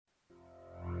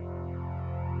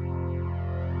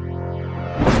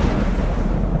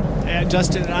Yeah,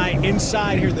 Justin and I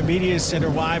inside here at the Media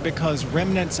Center. Why? Because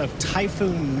remnants of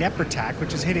Typhoon Nepartak,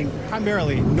 which is hitting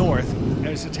primarily north,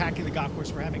 is attacking the golf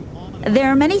course. We're having There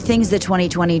are many things the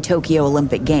 2020 Tokyo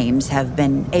Olympic Games have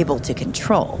been able to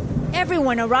control.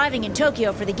 Everyone arriving in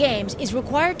Tokyo for the Games is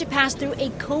required to pass through a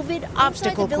COVID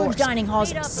obstacle course. Dining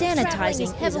halls,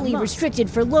 sanitizing heavily restricted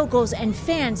for locals and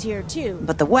fans here too.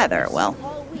 But the weather, well,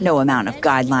 no amount of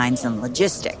guidelines and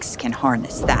logistics can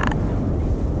harness that.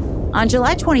 On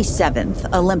July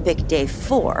 27th, Olympic Day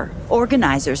 4,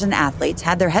 organizers and athletes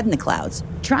had their head in the clouds,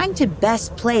 trying to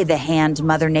best play the hand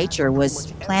Mother Nature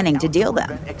was planning to deal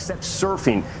them. Except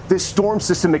surfing, this storm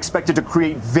system expected to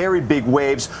create very big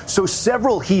waves, so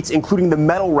several heats, including the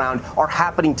medal round, are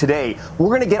happening today. We're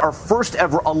going to get our first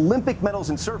ever Olympic medals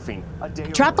in surfing.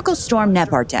 Tropical storm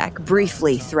Nepartak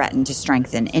briefly threatened to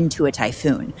strengthen into a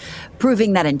typhoon,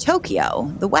 proving that in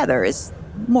Tokyo, the weather is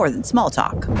more than small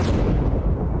talk.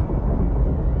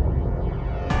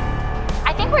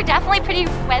 I think we're definitely pretty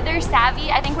weather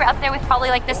savvy. I think we're up there with probably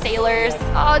like the sailors.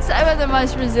 I'd say we're the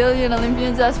most resilient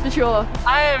Olympians, that's for sure.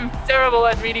 I am terrible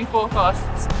at reading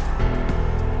forecasts.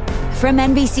 From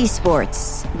NBC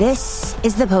Sports, this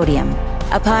is The Podium,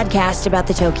 a podcast about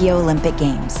the Tokyo Olympic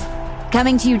Games.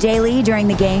 Coming to you daily during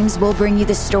the Games, we'll bring you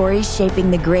the stories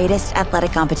shaping the greatest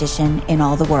athletic competition in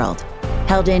all the world,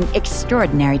 held in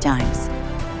extraordinary times.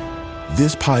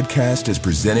 This podcast is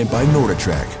presented by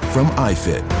Norditrack from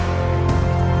iFit.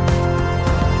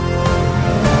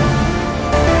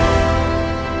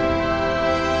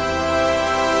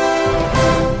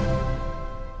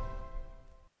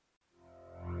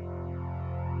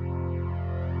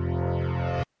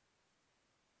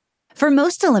 For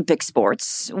most Olympic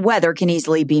sports, weather can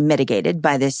easily be mitigated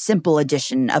by the simple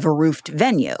addition of a roofed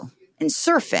venue. In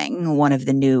surfing, one of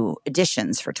the new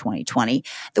additions for 2020,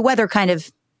 the weather kind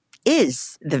of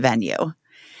is the venue.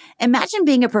 Imagine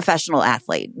being a professional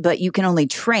athlete, but you can only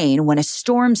train when a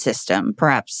storm system,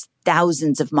 perhaps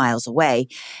thousands of miles away,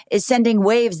 is sending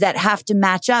waves that have to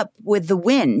match up with the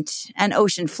wind and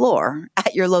ocean floor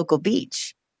at your local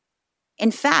beach.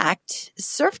 In fact,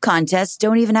 surf contests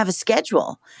don't even have a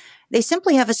schedule. They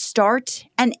simply have a start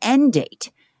and end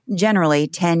date, generally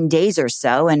 10 days or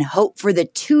so, and hope for the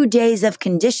 2 days of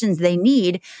conditions they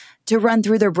need to run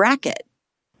through their bracket.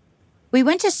 We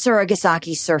went to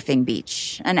Suragasaki Surfing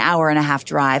Beach, an hour-and-a-half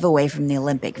drive away from the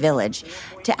Olympic Village,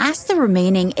 to ask the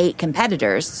remaining 8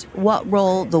 competitors what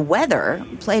role the weather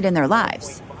played in their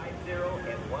lives.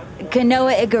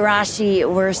 Kanoa Igarashi,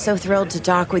 we're so thrilled to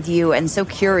talk with you and so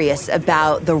curious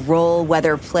about the role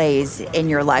weather plays in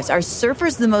your lives. Are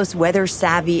surfers the most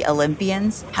weather-savvy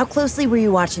Olympians? How closely were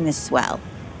you watching this swell?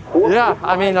 Yeah,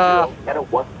 I mean,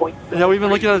 we've been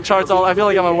looking at the charts I feel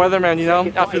like I'm a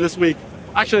weatherman, after this week.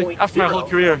 Actually, after my whole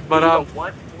career. But,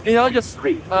 just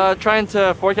trying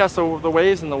to forecast the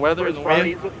waves and the weather and the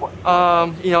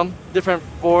wind. Different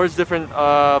boards, different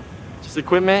just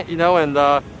equipment,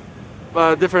 and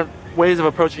different ways of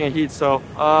approaching a heat. So,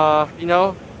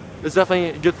 it's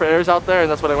definitely good for airs out there,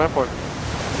 and that's what I went for.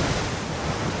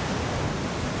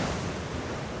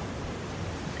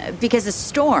 Because a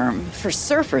storm, for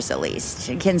surfers at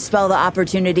least, can spell the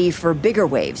opportunity for bigger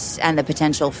waves and the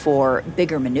potential for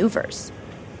bigger maneuvers.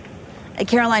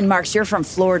 Caroline Marks, you're from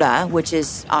Florida, which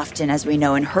is often, as we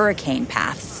know, in hurricane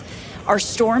paths. Are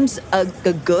storms a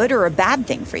good or a bad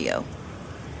thing for you?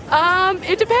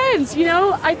 It depends,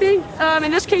 I think,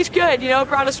 in this case, good,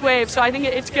 brought us waves, so I think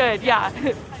it's good, yeah.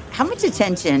 How much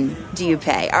attention do you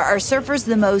pay? Are surfers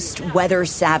the most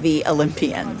weather-savvy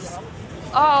Olympians?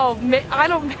 Oh, I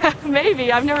don't,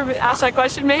 maybe. I've never been asked that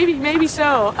question. Maybe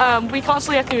so. We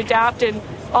constantly have to adapt and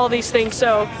all these things,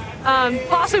 so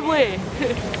possibly.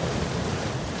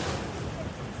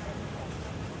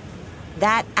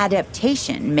 That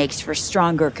adaptation makes for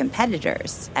stronger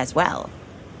competitors as well.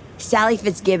 Sally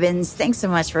Fitzgibbons, thanks so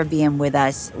much for being with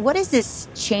us. What does this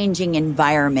changing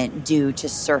environment do to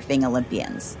surfing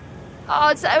Olympians? Oh,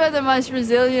 I'd say we're the most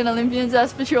resilient Olympians,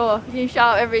 that's for sure. You show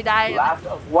up every day.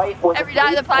 Every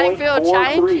day the playing field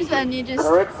changes and you just,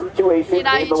 you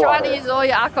try to use all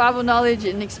your archival knowledge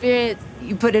and experience.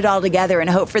 You put it all together and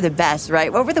hope for the best,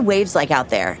 right? What were the waves like out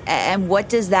there? And what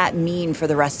does that mean for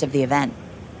the rest of the event?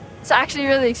 It's actually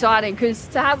really exciting because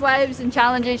to have waves and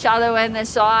challenge each other when there's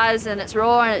size and it's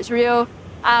raw and it's real,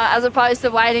 as opposed to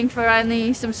waiting for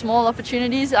only some small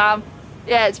opportunities.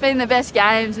 It's been the best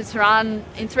games. It's run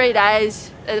in 3 days.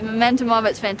 The momentum of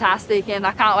it's fantastic, and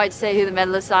I can't wait to see who the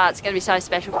medalists are. It's going to be so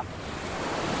special.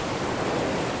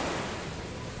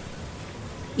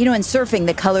 In surfing,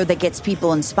 the color that gets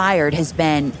people inspired has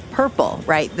been purple,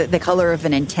 right? The color of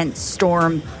an intense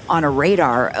storm on a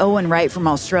radar. Owen Wright from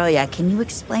Australia. Can you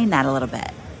explain that a little bit?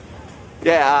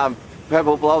 Yeah,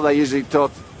 Purple Blob, they usually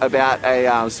talk about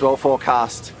a swell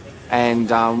forecast, and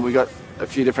we got a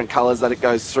few different colours that it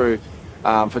goes through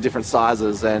for different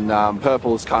sizes, and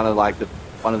purple is kind of like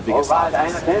one of the biggest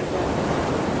sizes.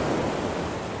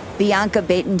 Bianca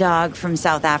Batendog from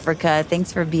South Africa,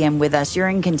 thanks for being with us. You're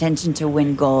in contention to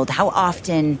win gold. How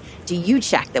often do you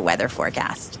check the weather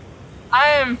forecast? I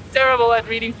am terrible at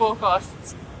reading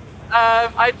forecasts.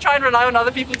 I try and rely on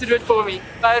other people to do it for me,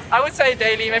 but I would say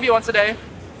daily, maybe once a day,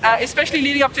 especially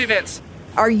leading up to events.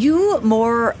 Are you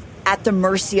more at the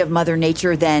mercy of Mother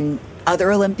Nature than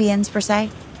other Olympians, per se?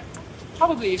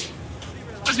 Probably.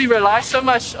 Because we rely so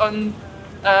much on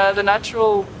the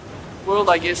natural world,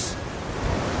 I guess.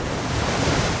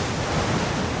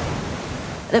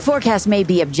 The forecast may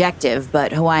be objective,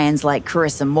 but Hawaiians like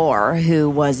Carissa Moore, who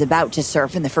was about to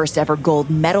surf in the first ever gold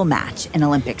medal match in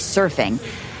Olympic surfing,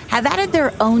 have added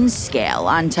their own scale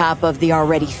on top of the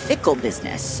already fickle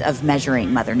business of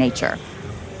measuring Mother Nature.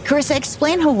 Carissa,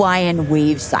 explain Hawaiian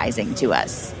wave sizing to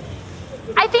us.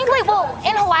 I think,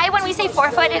 in Hawaii, when we say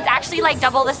 4 foot, it's actually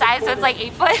double the size, so it's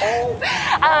 8 foot.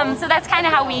 So that's kind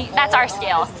of that's our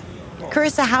scale.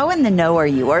 Carissa, how in the know are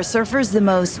you? Are surfers the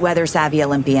most weather-savvy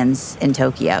Olympians in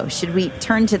Tokyo? Should we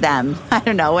turn to them, I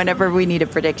don't know, whenever we need a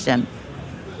prediction?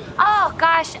 Oh,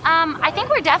 gosh. I think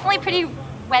we're definitely pretty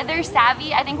weather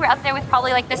savvy. I think we're up there with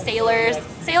probably the sailors.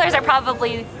 Sailors are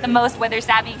probably the most weather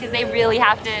savvy because they really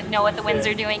have to know what the winds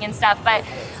are doing and stuff. But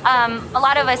a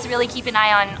lot of us really keep an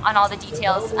eye on all the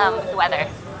details with the weather.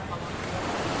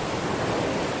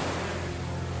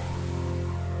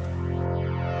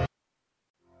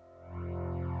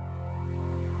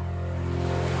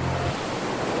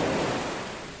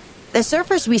 The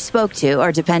surfers we spoke to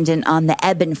are dependent on the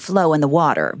ebb and flow in the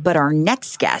water, but our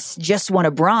next guest just won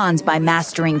a bronze by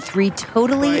mastering 3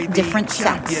 totally different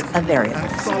sets of variables.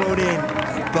 And followed in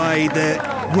by the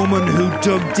woman who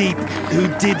dug deep, who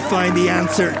did find the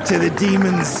answer to the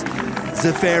demons.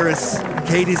 Zaferes,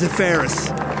 Katie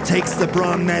Zaferes, takes the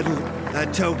bronze medal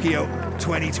at Tokyo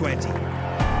 2020.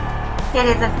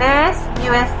 Katie Zaferes,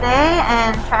 USA,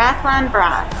 and triathlon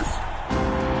bronze.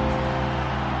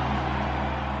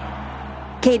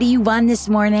 Katie, you won this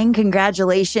morning.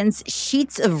 Congratulations.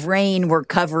 Sheets of rain were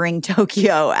covering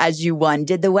Tokyo as you won.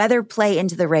 Did the weather play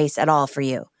into the race at all for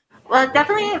you? Well, it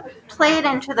definitely played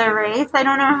into the race. I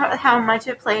don't know how much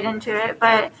it played into it,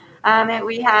 but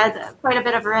we had quite a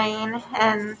bit of rain,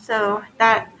 and so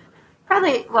that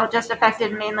probably, just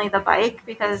affected mainly the bike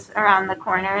because around the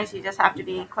corners you just have to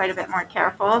be quite a bit more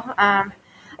careful.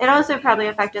 It also probably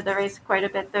affected the race quite a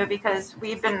bit, though, because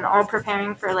we've been all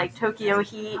preparing for Tokyo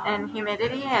heat and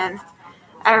humidity, and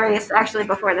our race actually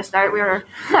before the start,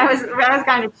 I was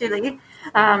kind of chilly,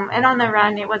 and on the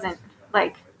run it wasn't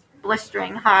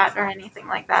blistering hot or anything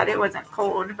like that. It wasn't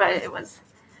cold, but it was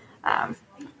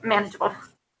manageable.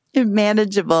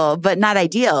 Manageable, but not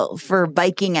ideal for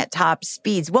biking at top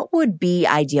speeds. What would be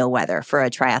ideal weather for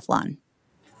a triathlon?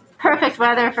 Perfect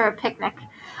weather for a picnic.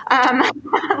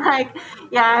 I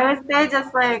would say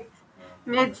just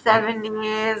mid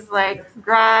 70s,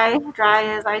 dry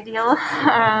is ideal.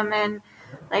 And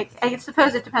I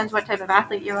suppose it depends what type of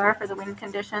athlete you are for the wind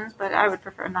conditions, but I would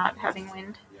prefer not having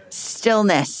wind.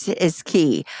 Stillness is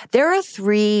key. There are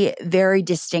 3 very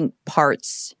distinct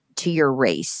parts to your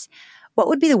race. What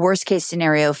would be the worst case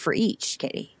scenario for each,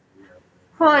 Katie?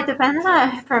 Well, it depends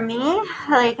for me.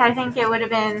 I think it would have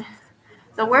been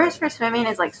the worst for swimming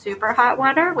is super hot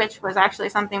water, which was actually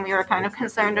something we were kind of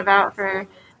concerned about for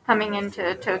coming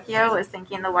into Tokyo, was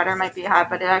thinking the water might be hot,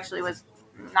 but it actually was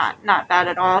not bad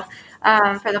at all.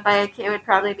 For the bike, it would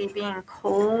probably be being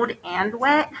cold and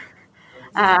wet.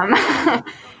 And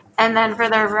then for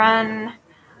the run,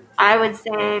 I would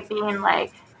say being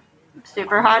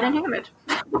super hot and humid.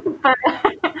 But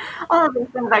all of these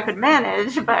things I could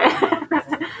manage, but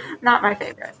not my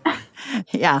favorite.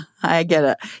 Yeah, I get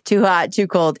it. Too hot, too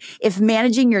cold. If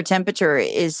managing your temperature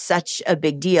is such a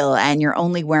big deal and you're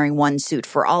only wearing one suit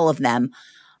for all of them,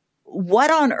 what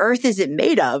on earth is it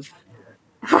made of?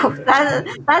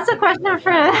 That's a question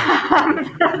for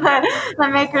the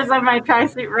makers of my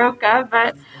tri-suit Roka,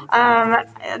 but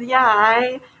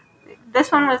this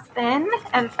one was thin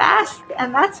and fast,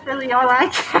 and that's really all I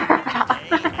care about.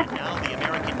 And now the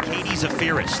American Katie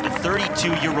Zaferes, the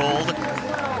 32-year-old,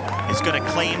 is going to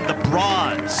claim the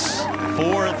bronze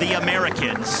for the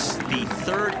Americans, the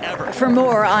 3rd ever. For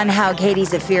more on how Katie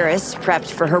Zaferes prepped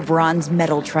for her bronze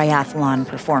medal triathlon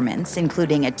performance,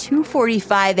 including a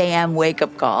 2:45 a.m.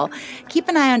 wake-up call, keep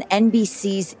an eye on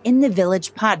NBC's In the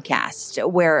Village podcast,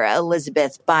 where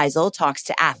Elizabeth Beisel talks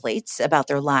to athletes about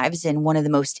their lives in one of the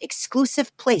most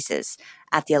exclusive places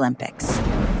at the Olympics.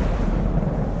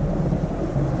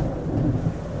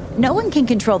 No one can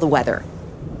control the weather,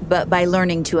 but by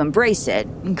learning to embrace it,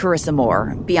 Carissa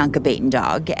Moore, Bianca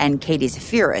Batendog, and Katie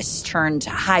Zaferes turned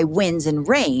high winds and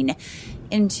rain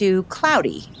into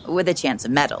cloudy with a chance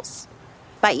of medals.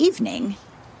 By evening,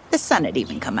 the sun had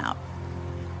even come out.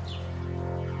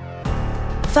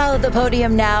 Follow the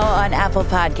Podium now on Apple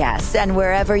Podcasts and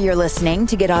wherever you're listening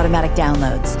to get automatic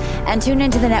downloads. And tune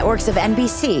into the networks of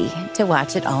NBC to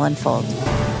watch it all unfold.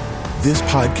 This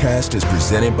podcast is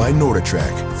presented by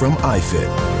NordicTrack from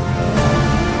iFit.